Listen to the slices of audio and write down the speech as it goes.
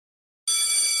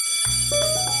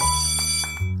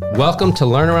Welcome to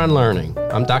Learner on Learning.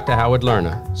 I'm Dr. Howard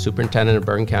Lerner, Superintendent of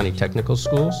Bergen County Technical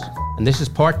Schools, and this is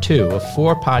part 2 of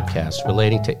 4 podcasts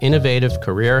relating to innovative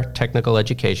career technical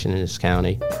education in this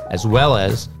county, as well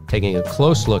as taking a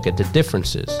close look at the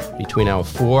differences between our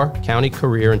 4 county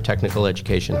career and technical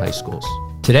education high schools.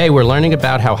 Today, we're learning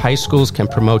about how high schools can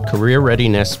promote career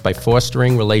readiness by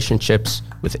fostering relationships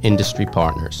with industry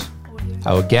partners.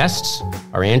 Our guests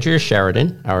are Andrea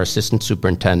Sheridan, our Assistant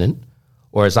Superintendent,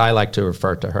 or as I like to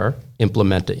refer to her,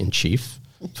 Implementer-in-Chief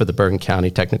for the Bergen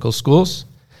County Technical Schools,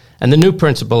 and the new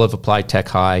principal of Applied Tech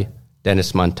High,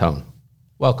 Dennis Montone.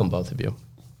 Welcome, both of you.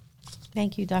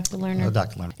 Thank you, Dr. Lerner. Hello,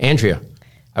 Dr. Lerner. Andrea,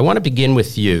 I want to begin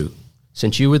with you,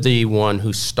 since you were the one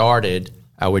who started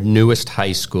our newest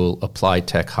high school, Applied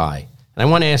Tech High. And I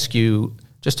want to ask you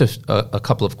just a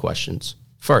couple of questions.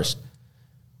 First,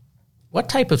 what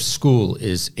type of school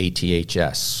is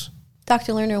ATHS?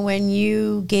 Dr. Lerner, when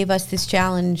you gave us this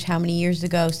challenge, how many years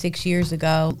ago, 6 years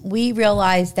ago, we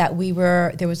realized that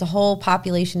there was a whole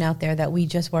population out there that we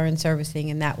just weren't servicing,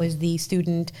 and that was the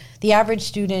average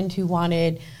student who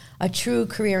wanted a true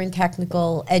career in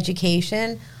technical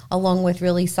education, along with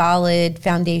really solid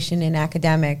foundation in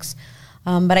academics.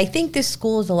 But I think this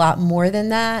school is a lot more than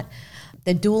that.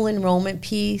 The dual enrollment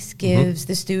piece gives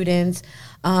the students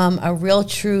a real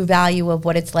true value of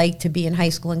what it's like to be in high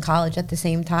school and college at the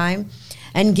same time,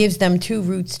 and gives them 2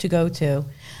 routes to go to.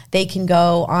 They can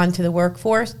go on to the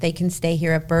workforce, they can stay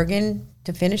here at Bergen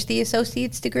to finish the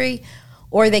associate's degree,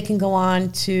 or they can go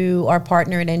on to our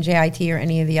partner at NJIT or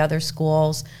any of the other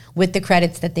schools with the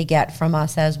credits that they get from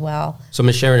us as well. So,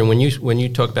 Ms. Sheridan, when you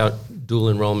talk about dual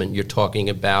enrollment, you're talking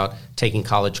about taking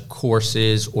college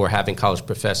courses or having college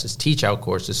professors teach out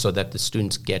courses so that the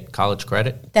students get college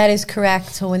credit? That is correct.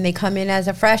 So when they come in as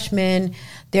a freshman,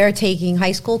 they're taking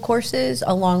high school courses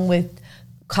along with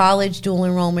college dual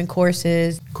enrollment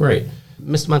courses. Great.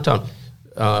 Mr.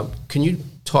 Montone, can you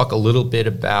talk a little bit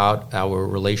about our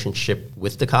relationship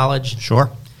with the college? Sure.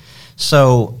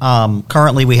 So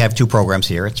currently we have 2 programs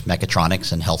here. It's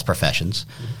mechatronics and health professions.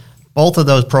 Both of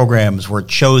those programs were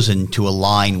chosen to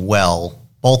align well,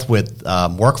 both with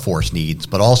workforce needs,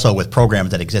 but also with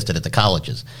programs that existed at the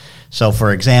colleges. So,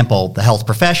 for example, the health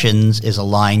professions is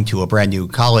aligned to a brand new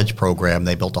college program.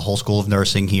 They built a whole school of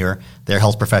nursing here. Their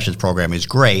health professions program is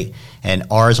great, and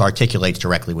ours articulates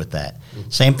directly with that.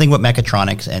 Same thing with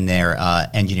mechatronics and their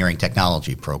engineering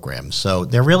technology program. So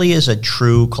there really is a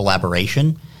true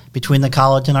collaboration between the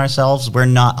college and ourselves. We're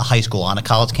not a high school on a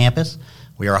college campus.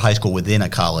 We are a high school within a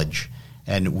college,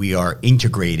 and we are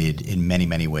integrated in many,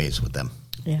 many ways with them.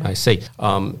 Yeah. I see.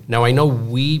 Now, I know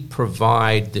we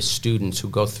provide the students who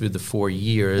go through the 4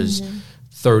 years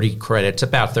 30 credits,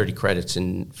 about 30 credits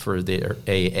for their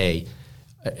AA.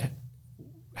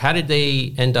 How did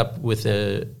they end up with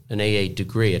an AA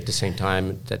degree at the same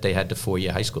time that they had the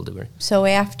 4-year high school degree? So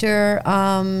after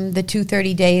the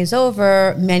 230 day is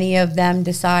over, many of them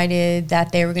decided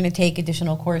that they were going to take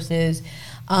additional courses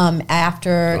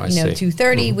after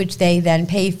 230, which they then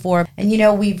pay for. And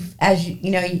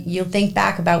you'll think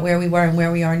back about where we were and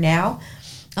where we are now.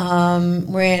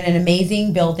 We're in an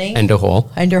amazing building, Ender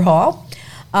Hall,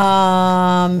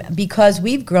 because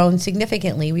we've grown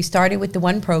significantly. We started with the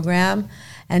 1 program,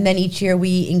 and then each year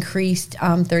we increased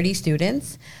 30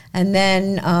 students, and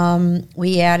then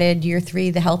we added year 3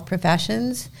 the health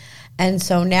professions. And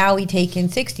so now we take in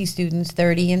 60 students,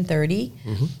 30 and 30.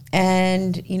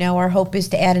 And, our hope is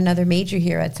to add another major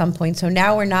here at some point. So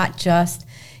now we're not just,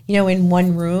 in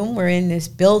one room, we're in this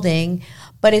building,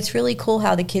 but it's really cool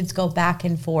how the kids go back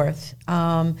and forth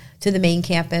to the main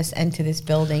campus and to this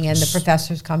building, and the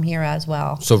professors come here as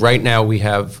well. So right now we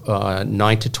have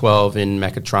 9 to 12 in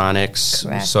mechatronics.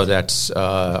 Correct. So that's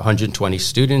 120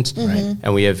 students. Right.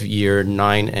 And we have year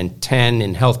 9 and 10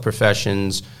 in health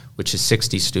professions, which is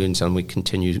 60 students, and we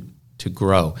continue to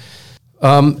grow.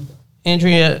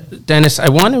 Andrea, Dennis, I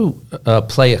want to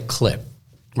play a clip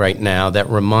right now that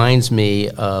reminds me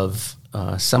of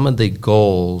some of the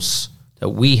goals that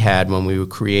we had when we were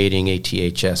creating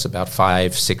ATHS about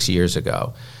 5-6 years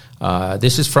ago.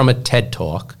 This is from a TED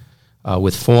Talk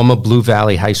with former Blue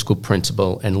Valley High School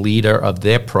principal and leader of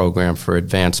their program for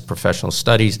advanced professional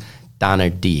studies, Donna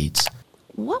Deeds.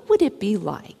 What would it be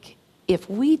like if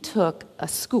we took a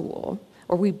school,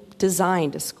 or we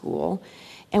designed a school,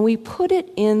 and we put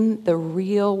it in the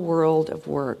real world of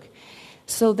work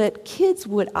so that kids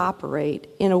would operate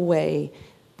in a way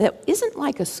that isn't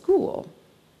like a school,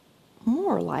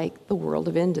 more like the world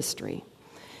of industry?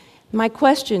 My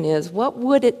question is, what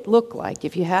would it look like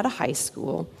if you had a high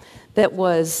school that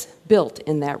was built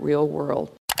in that real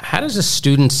world? How does a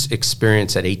student's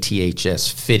experience at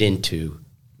ATHS fit into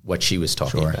what she was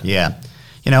talking about? Yeah.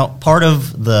 Part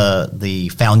of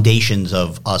the foundations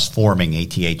of us forming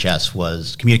ATHS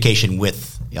was communication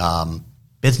with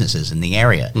businesses in the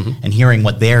area and hearing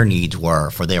what their needs were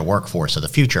for their workforce of the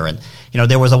future. And,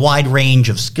 there was a wide range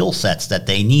of skill sets that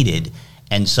they needed.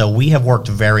 And so we have worked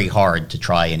very hard to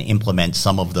try and implement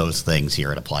some of those things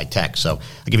here at Applied Tech. So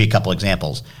I'll give you a couple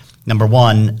examples. Number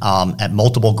one, at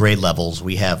multiple grade levels,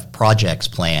 we have projects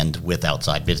planned with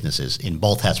outside businesses in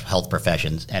both health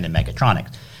professions and in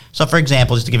mechatronics. So, for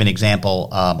example, just to give an example,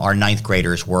 our ninth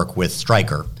graders work with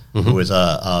Stryker, who is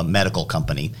a medical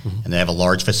company, and they have a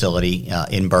large facility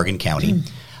in Bergen County.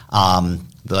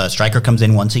 The Stryker comes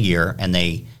in once a year, and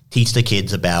they teach the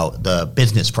kids about the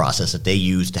business process that they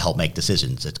use to help make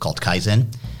decisions. It's called Kaizen.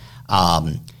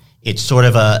 It's sort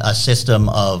of a system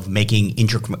of making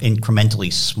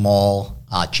incrementally small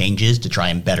changes to try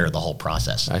and better the whole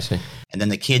process. I see. And then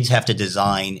the kids have to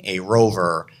design a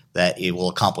rover that it will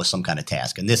accomplish some kind of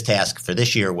task. And this task for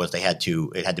this year was it had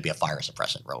to be a fire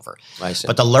suppressant rover. I see.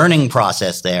 But the learning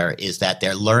process there is that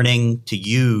they're learning to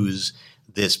use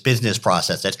this business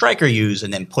process that Stryker used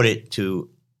and then put it to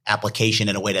application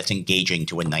in a way that's engaging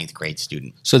to a ninth grade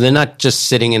student. So they're not just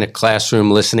sitting in a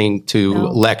classroom listening to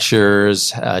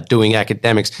lectures, doing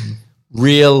academics,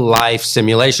 real life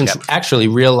simulations, actually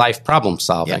real life problem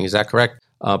solving. Is that correct?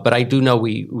 But I do know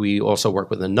we also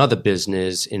work with another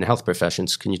business in health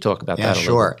professions. Can you talk about that a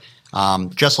little bit? Sure.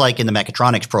 Just like in the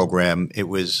mechatronics program, it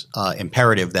was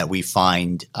imperative that we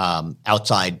find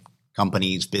outside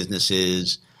companies,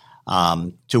 businesses,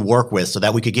 to work with so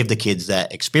that we could give the kids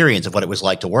that experience of what it was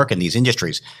like to work in these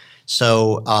industries.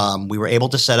 So we were able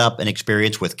to set up an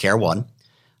experience with Care One,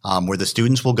 where the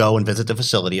students will go and visit the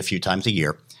facility a few times a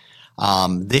year.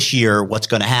 This year, what's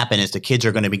going to happen is the kids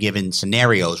are going to be given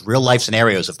scenarios, real life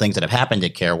scenarios of things that have happened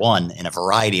at Care One in a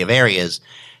variety of areas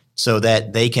so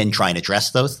that they can try and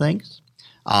address those things.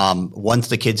 Once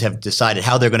the kids have decided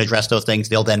how they're going to address those things,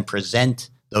 they'll then present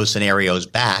those scenarios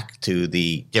back to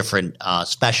the different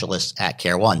specialists at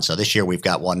Care One. So this year we've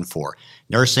got one for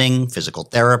nursing, physical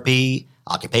therapy,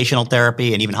 occupational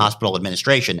therapy, and even hospital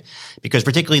administration, because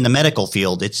particularly in the medical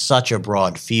field, it's such a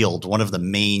broad field. One of the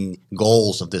main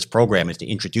goals of this program is to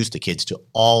introduce the kids to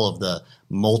all of the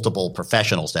multiple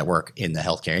professionals that work in the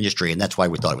healthcare industry, and that's why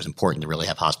we thought it was important to really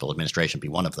have hospital administration be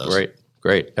one of those.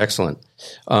 Great, excellent.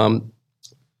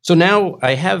 So now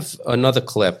I have another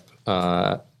clip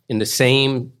in the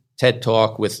same TED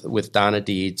Talk with Donna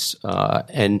Deeds,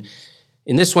 and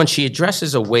in this one, she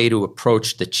addresses a way to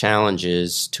approach the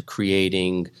challenges to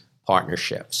creating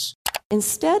partnerships.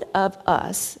 Instead of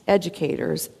us,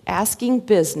 educators, asking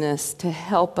business to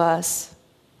help us,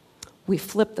 we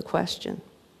flipped the question.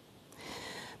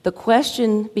 The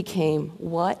question became,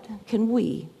 what can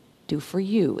we do for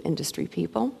you, industry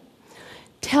people?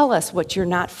 Tell us what you're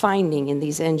not finding in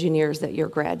these engineers that you're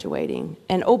graduating.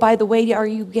 And oh, by the way, are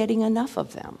you getting enough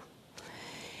of them?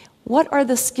 What are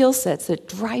the skill sets that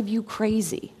drive you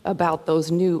crazy about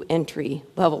those new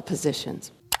entry-level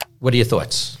positions? What are your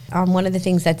thoughts? One of the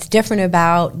things that's different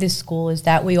about this school is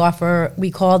that we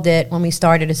called it, when we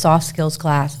started, a soft skills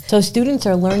class. So students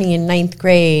are learning in ninth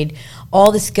grade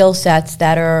all the skill sets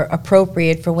that are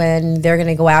appropriate for when they're going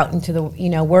to go out into the,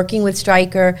 working with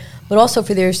Stryker, but also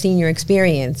for their senior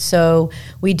experience. So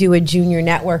we do a junior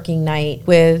networking night.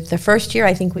 With the first year,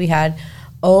 I think we had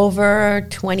over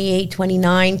 28,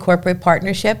 29 corporate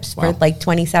partnerships for like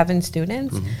 27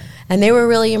 students. And they were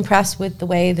really impressed with the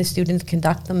way the students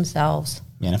conduct themselves.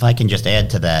 And if I can just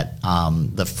add to that,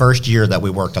 the first year that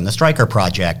we worked on the Stryker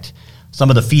project, some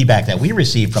of the feedback that we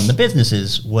received from the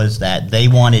businesses was that they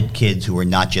wanted kids who were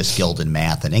not just skilled in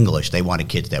math and English. They wanted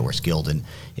kids that were skilled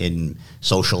in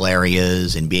social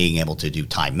areas and being able to do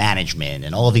time management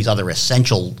and all of these other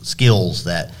essential skills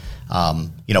that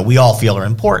we all feel are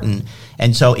important.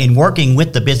 And so in working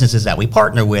with the businesses that we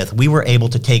partner with, we were able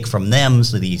to take from them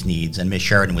these needs, and Ms.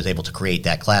 Sheridan was able to create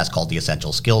that class called the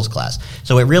Essential Skills class.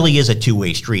 So it really is a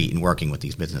two-way street in working with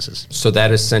these businesses. So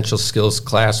that Essential Skills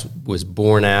class was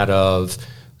born out of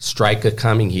Stryker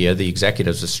coming here, the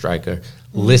executives of Stryker,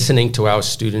 listening to our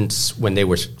students when they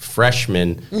were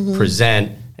freshmen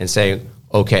present and saying,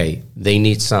 okay, they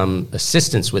need some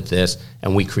assistance with this,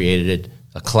 and we created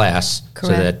a class so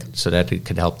that it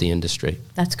could help the industry.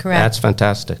 That's correct. That's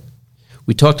fantastic.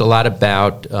 We talked a lot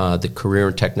about the career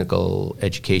and technical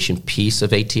education piece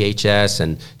of ATHS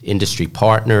and industry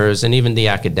partners and even the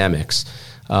academics.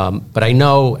 But I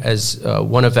know as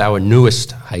one of our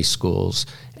newest high schools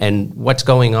and what's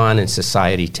going on in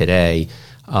society today,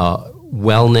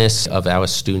 wellness of our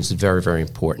students is very, very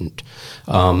important.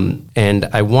 And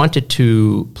I wanted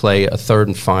to play a third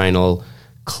and final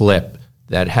clip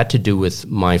that had to do with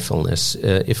mindfulness.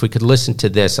 If we could listen to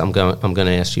this, I'm going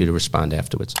to ask you to respond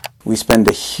afterwards. We spend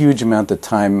a huge amount of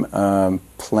time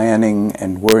planning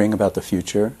and worrying about the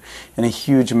future, and a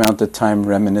huge amount of time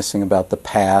reminiscing about the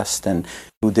past and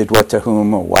who did what to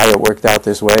whom, or why it worked out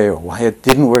this way, or why it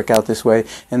didn't work out this way.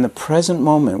 And the present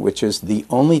moment, which is the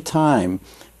only time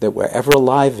that we're ever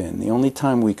alive in, the only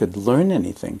time we could learn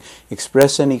anything,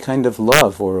 express any kind of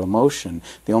love or emotion,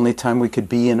 the only time we could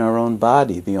be in our own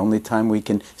body, the only time we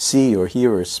can see or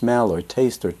hear or smell or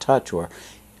taste or touch or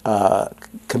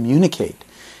communicate,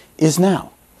 is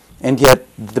now. And yet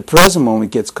the present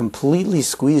moment gets completely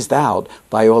squeezed out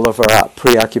by all of our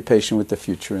preoccupation with the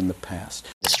future and the past.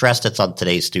 The stress that's on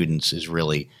today's students is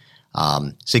really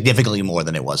significantly more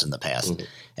than it was in the past. Mm-hmm.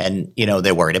 And,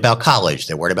 they're worried about college.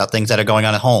 They're worried about things that are going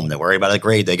on at home. They're worried about a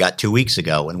grade they got 2 weeks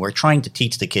ago. And we're trying to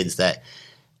teach the kids that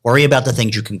worry about the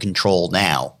things you can control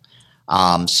now.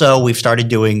 So we've started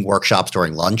doing workshops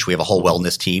during lunch. We have a whole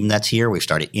wellness team that's here. We've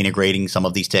started integrating some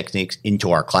of these techniques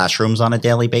into our classrooms on a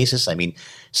daily basis. I mean,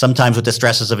 sometimes with the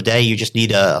stresses of a day, you just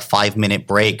need a 5-minute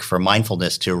break for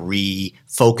mindfulness to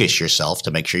refocus yourself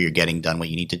to make sure you're getting done what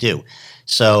you need to do.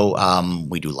 So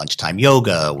we do lunchtime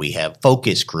yoga. We have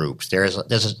focus groups. There's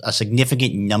a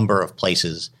significant number of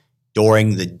places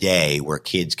during the day where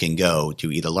kids can go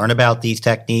to either learn about these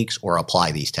techniques or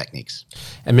apply these techniques.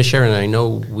 And Ms. Sheridan, I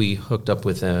know we hooked up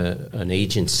with an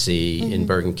agency in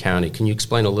Bergen County. Can you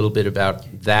explain a little bit about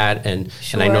that? And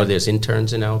I know there's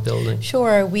interns in our building.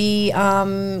 Sure. We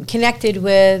connected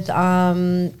with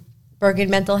Bergen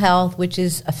Mental Health, which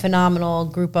is a phenomenal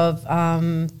group of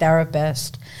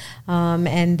therapists.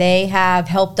 And they have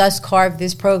helped us carve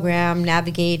this program,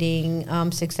 navigating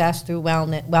success through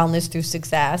wellness through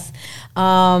success.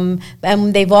 And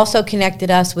they've also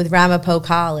connected us with Ramapo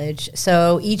College.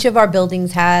 So each of our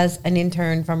buildings has an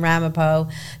intern from Ramapo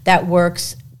that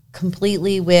works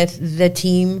completely with the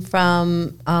team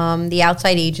from the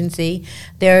outside agency.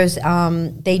 There's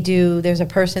a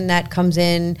person that comes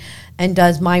in and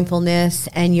does mindfulness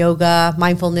and yoga,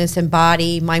 mindfulness and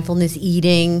body, mindfulness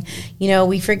eating.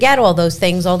 We forget all those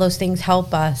things. All those things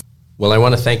help us. Well, I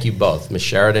want to thank you both, Ms.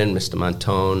 Sheridan, Mr.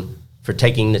 Montone, for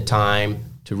taking the time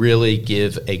to really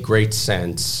give a great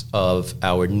sense of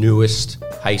our newest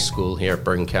high school here at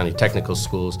Bergen County Technical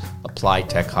Schools, Applied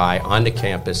Tech High, on the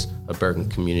campus of Bergen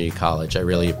Community College. I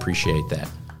really appreciate that.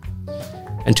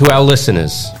 And to our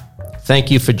listeners,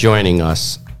 thank you for joining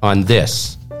us on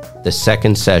this, the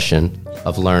second session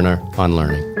of Learner on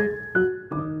Learning.